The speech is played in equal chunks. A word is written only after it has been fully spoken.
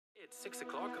It's 6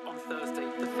 o'clock on Thursday,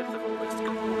 the 5th of August.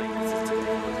 Good morning. This is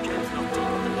Today with James and Dean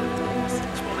on the Loathe.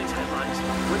 This morning's headlines: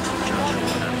 Winton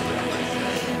Judge and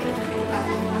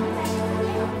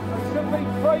should be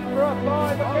free for a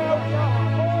five again.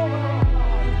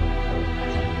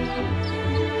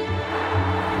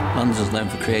 London's known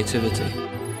for creativity.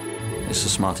 It's the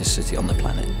smartest city on the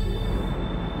planet.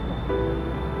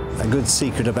 A good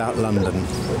secret about London.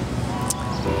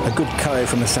 A good curry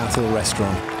from a South Hill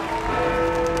restaurant.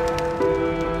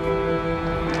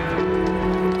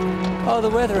 Oh, the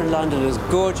weather in London is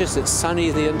gorgeous. It's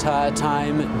sunny the entire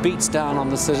time. It beats down on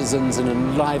the citizens and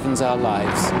enlivens our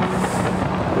lives.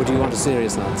 Or do you want a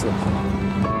serious answer?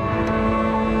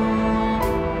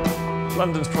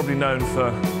 London's probably known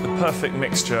for the perfect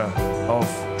mixture of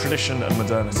tradition and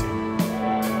modernity.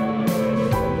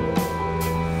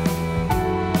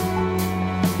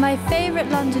 My favourite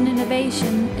London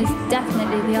innovation is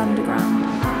definitely the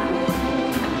Underground.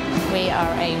 We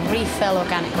are a refill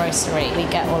organic grocery. We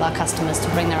get all our customers to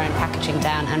bring their own packaging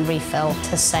down and refill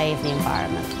to save the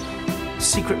environment.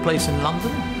 Secret place in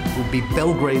London would be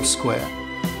Belgrave Square.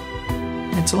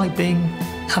 It's like being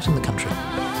out in the country.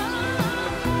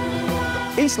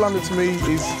 East London to me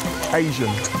is Asian.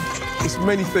 It's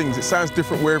many things. It sounds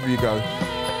different wherever you go.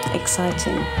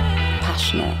 Exciting,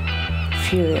 passionate,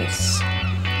 furious,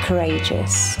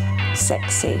 courageous,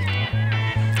 sexy,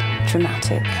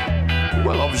 dramatic.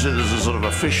 Well, obviously there's a sort of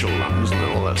official London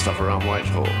and all that stuff around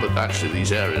Whitehall, but actually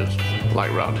these areas,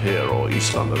 like round here or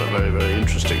East London, are very, very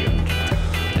interesting and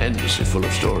endlessly full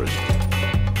of stories.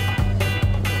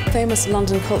 Famous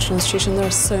London cultural institution, there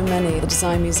are so many. The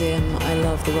Design Museum, I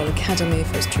love the Royal Academy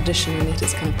for its tradition and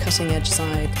its kind of cutting-edge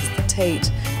side. There's the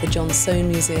Tate, the John Soane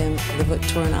Museum, the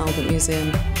Victoria and Albert Museum.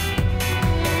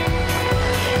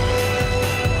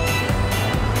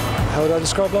 How would I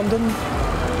describe London?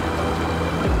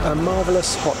 A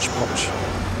marvellous hodgepodge.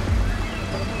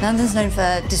 London's known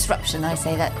for disruption, I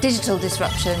say that. Digital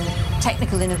disruption,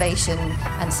 technical innovation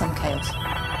and some chaos.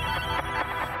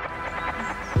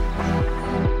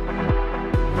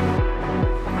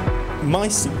 My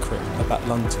secret about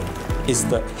London is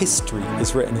that history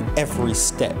is written in every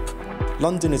step.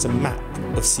 London is a map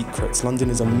of secrets. London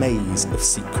is a maze of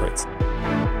secrets.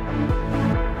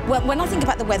 Well, when I think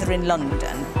about the weather in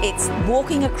London, it's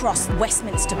walking across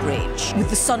Westminster Bridge with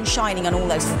the sun shining on all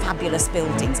those fabulous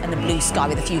buildings and the blue sky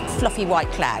with a few fluffy white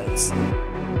clouds.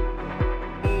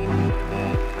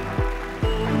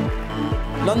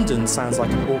 London sounds like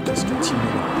an orchestra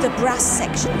tuning. The brass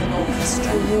section of an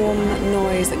orchestra. The warm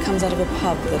noise that comes out of a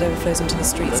pub that overflows into the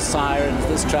streets. There's sirens,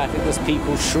 there's traffic, there's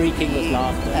people shrieking with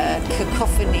laughter.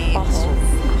 Cacophony Bustle.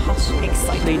 hustle.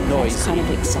 Exciting noise. Kind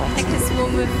of exciting. Like a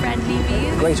swarm of friendly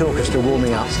bees. Great orchestra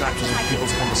warming up. Snatches of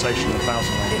people's conversation in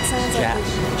 1,000 ways. It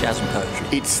sounds Jazz and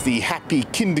poetry. It's the happy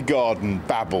kindergarten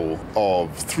babble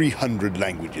of 300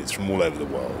 languages from all over the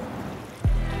world.